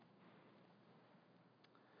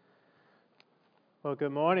Well,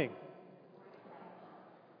 good morning.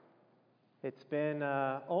 It's been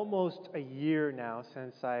almost a year now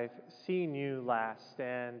since I've seen you last,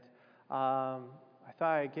 and I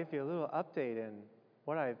thought I'd give you a little update in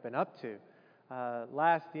what I've been up to.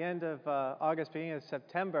 The end of August, beginning of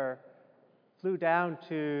September, flew down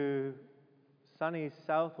to sunny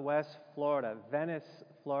southwest Florida, Venice,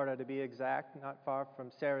 Florida to be exact, not far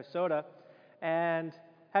from Sarasota, and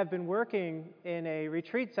have been working in a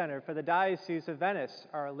retreat center for the Diocese of Venice,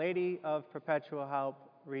 Our Lady of Perpetual Help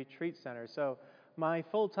Retreat Center. So my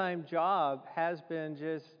full-time job has been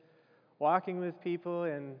just walking with people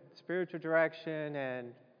in spiritual direction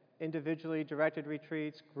and individually directed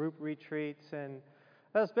retreats, group retreats, and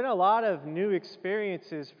there's been a lot of new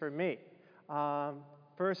experiences for me.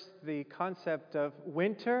 First, the concept of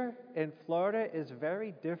winter in Florida is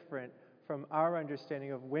very different from our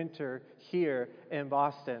understanding of winter here in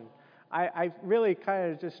Boston. I really kind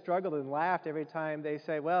of just struggled and laughed every time they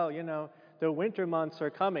say, well, the winter months are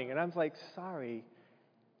coming. And I'm like, sorry,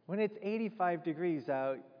 when it's 85 degrees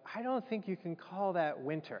out, I don't think you can call that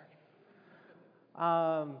winter.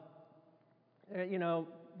 Some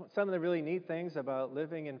of the really neat things about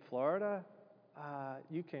living in Florida,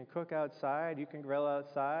 you can cook outside, you can grill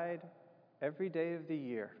outside every day of the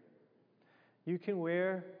year. You can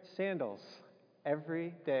wear sandals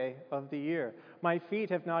every day of the year. My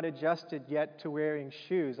feet have not adjusted yet to wearing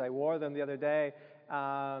shoes. I wore them the other day,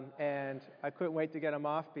 and I couldn't wait to get them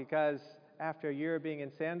off because after a year of being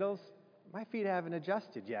in sandals, my feet haven't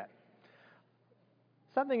adjusted yet.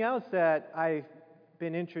 Something else that I've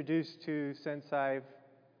been introduced to since I've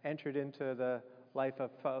entered into the life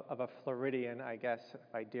of a Floridian, I guess,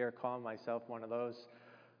 if I dare call myself one of those,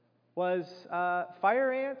 was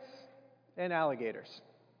fire ants and alligators.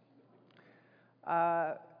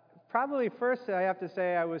 Probably first, I have to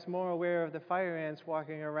say, I was more aware of the fire ants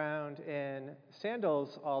walking around in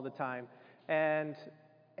sandals all the time. And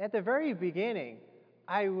at the very beginning,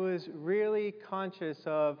 I was really conscious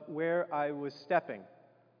of where I was stepping.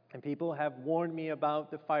 And people have warned me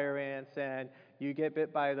about the fire ants, and you get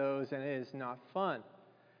bit by those, and it is not fun.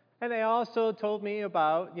 And they also told me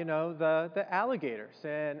about, the alligators.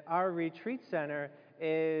 And our retreat center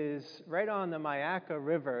is right on the Myakka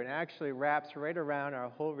River and actually wraps right around our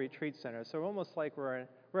whole retreat center. So almost like we're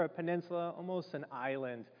a peninsula, almost an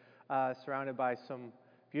island, surrounded by some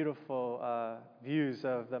beautiful views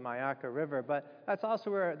of the Myakka River. But that's also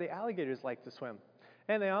where the alligators like to swim.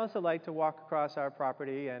 And they also like to walk across our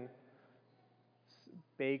property and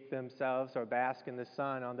bake themselves or bask in the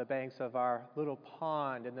sun on the banks of our little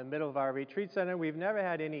pond in the middle of our retreat center. We've never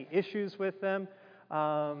had any issues with them.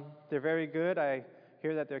 They're very good. I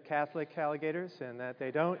hear that they're Catholic alligators and that they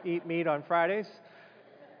don't eat meat on Fridays.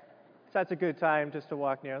 So that's a good time just to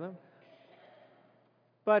walk near them.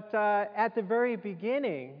 But at the very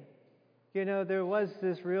beginning, there was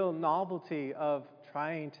this real novelty of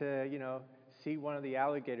trying to, see one of the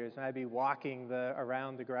alligators. And I'd be walking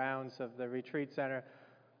around the grounds of the retreat center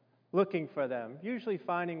looking for them, usually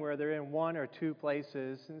finding where they're in one or two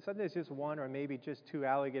places, and sometimes just one or maybe just two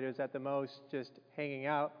alligators at the most just hanging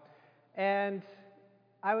out. And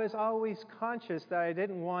I was always conscious that I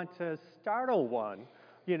didn't want to startle one,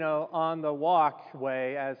 on the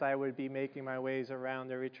walkway as I would be making my ways around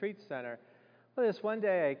the retreat center. Well, this one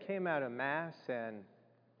day I came out of Mass and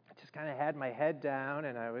I just kind of had my head down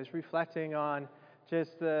and I was reflecting on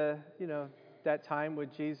just that time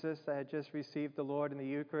with Jesus. I had just received the Lord in the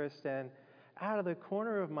Eucharist, and out of the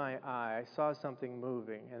corner of my eye, I saw something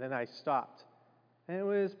moving, and then I stopped. And it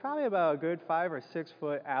was probably about a good 5 or 6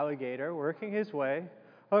 foot alligator working his way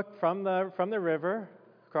from the river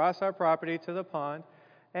across our property to the pond.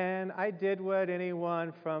 And I did what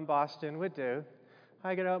anyone from Boston would do.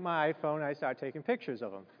 I get out my iPhone and I start taking pictures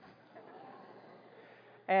of him.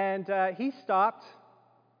 And he stopped.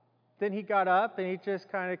 Then he got up and he just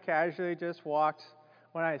kind of casually just walked.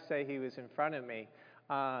 When I say he was in front of me,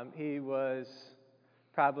 he was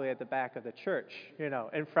probably at the back of the church,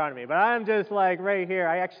 in front of me. But I'm just like right here.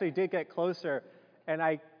 I actually did get closer and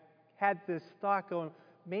I had this thought going,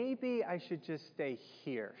 maybe I should just stay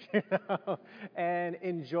here, and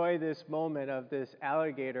enjoy this moment of this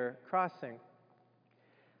alligator crossing.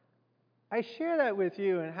 I share that with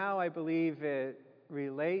you and how I believe it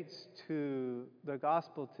relates to the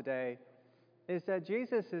gospel today is that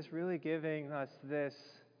Jesus is really giving us this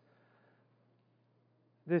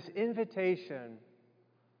invitation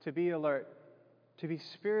to be alert, to be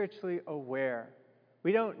spiritually aware.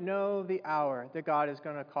 We don't know the hour that God is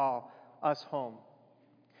going to call us home.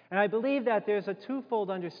 And I believe that there's a twofold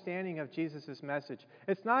understanding of Jesus' message.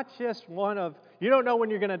 It's not just one of, you don't know when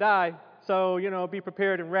you're going to die, so, be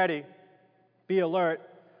prepared and ready. be alert,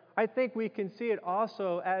 I think we can see it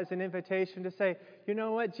also as an invitation to say, you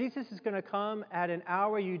know what, Jesus is going to come at an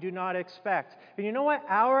hour you do not expect. And you know what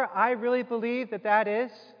hour I really believe that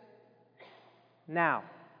is? Now.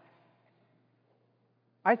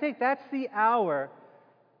 I think that's the hour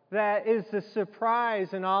that is the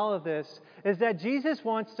surprise in all of this, is that Jesus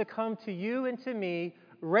wants to come to you and to me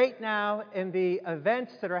right now in the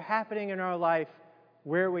events that are happening in our life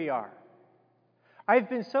where we are. I've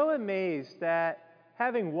been so amazed that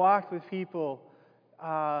having walked with people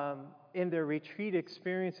in their retreat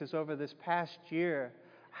experiences over this past year,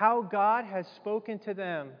 how God has spoken to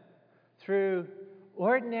them through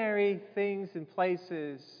ordinary things and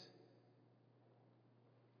places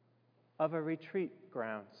of a retreat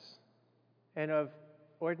grounds and of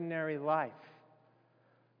ordinary life.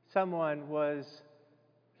 Someone was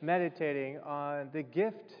meditating on the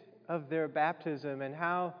gift of their baptism and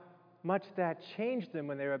how much that changed them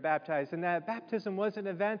when they were baptized. And that baptism was an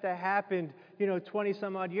event that happened, 20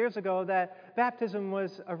 some odd years ago. That baptism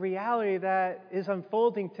was a reality that is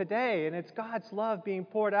unfolding today. And it's God's love being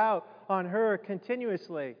poured out on her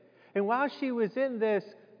continuously. And while she was in this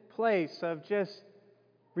place of just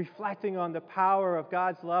reflecting on the power of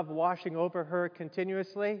God's love washing over her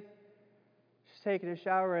continuously, she's taking a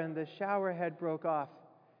shower and the shower head broke off.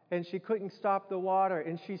 And she couldn't stop the water,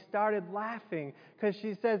 and she started laughing because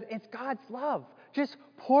she says, it's God's love just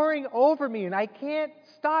pouring over me, and I can't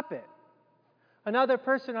stop it. Another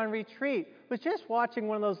person on retreat was just watching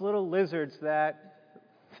one of those little lizards that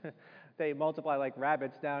they multiply like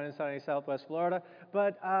rabbits down in sunny Southwest Florida,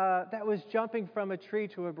 but that was jumping from a tree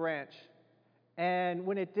to a branch. And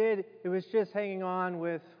when it did, it was just hanging on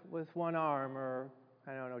with one arm, or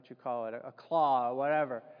I don't know what you call it, a claw or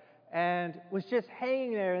whatever, and was just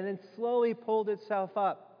hanging there and then slowly pulled itself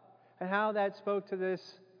up. And how that spoke to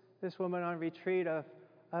this woman on retreat of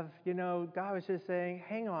God was just saying,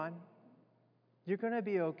 hang on, you're going to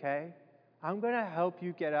be okay. I'm going to help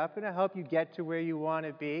you get up. I'm going to help you get to where you want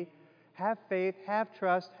to be. Have faith, have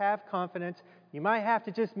trust, have confidence. You might have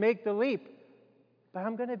to just make the leap, but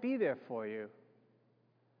I'm going to be there for you.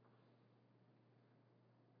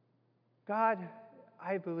 God,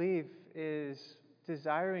 I believe, is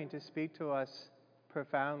desiring to speak to us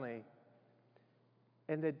profoundly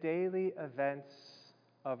in the daily events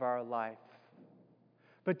of our life.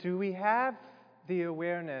 But do we have the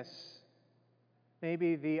awareness,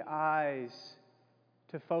 maybe the eyes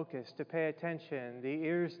to focus, to pay attention, the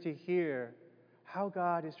ears to hear how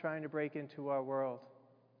God is trying to break into our world?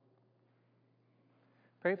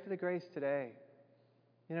 Pray for the grace today.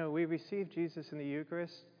 We receive Jesus in the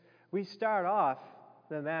Eucharist. We start off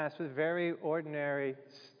the Mass with very ordinary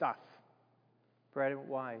stuff, bread and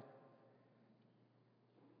wine.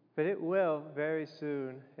 But it will very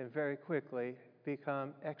soon and very quickly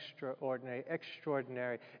become extraordinary.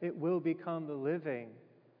 It will become the living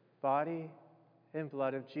body and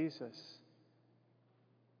blood of Jesus.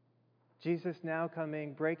 Jesus now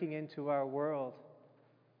coming, breaking into our world.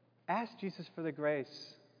 Ask Jesus for the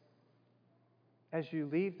grace as you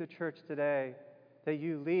leave the church today, that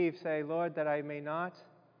you leave, say, Lord, that I may not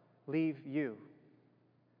leave you.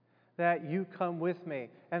 That you come with me.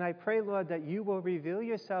 And I pray, Lord, that you will reveal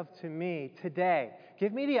yourself to me today.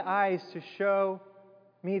 Give me the eyes to show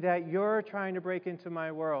me that you're trying to break into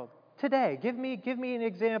my world. Today, give me an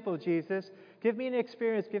example, Jesus. Give me an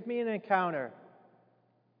experience. Give me an encounter.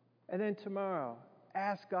 And then tomorrow,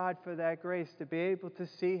 ask God for that grace to be able to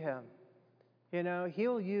see Him.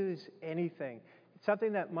 He'll use anything.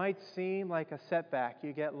 Something that might seem like a setback.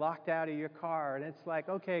 You get locked out of your car, and it's like,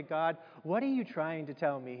 okay, God, what are you trying to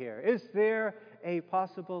tell me here? Is there a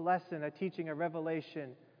possible lesson, a teaching, a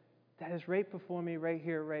revelation that is right before me right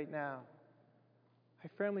here, right now? I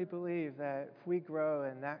firmly believe that if we grow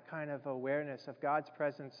in that kind of awareness of God's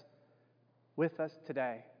presence with us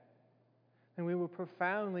today, then we will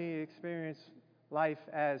profoundly experience life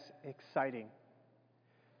as exciting,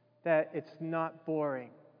 that it's not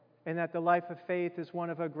boring, and that the life of faith is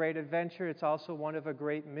one of a great adventure. It's also one of a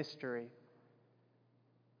great mystery.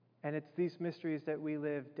 And it's these mysteries that we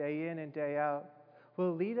live day in and day out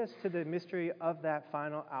will lead us to the mystery of that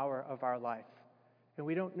final hour of our life. And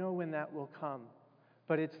we don't know when that will come.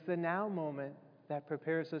 But it's the now moment that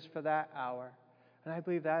prepares us for that hour. And I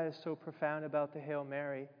believe that is so profound about the Hail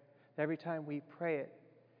Mary. Every time we pray it,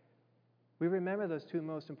 we remember those two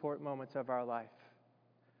most important moments of our life.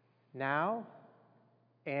 Now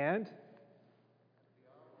and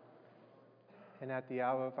at the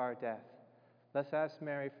hour of our death. Let's ask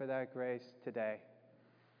Mary for that grace today,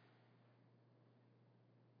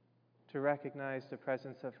 to recognize the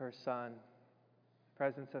presence of her Son, the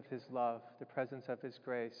presence of His love, the presence of His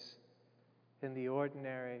grace in the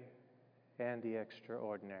ordinary and the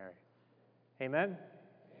extraordinary. Amen?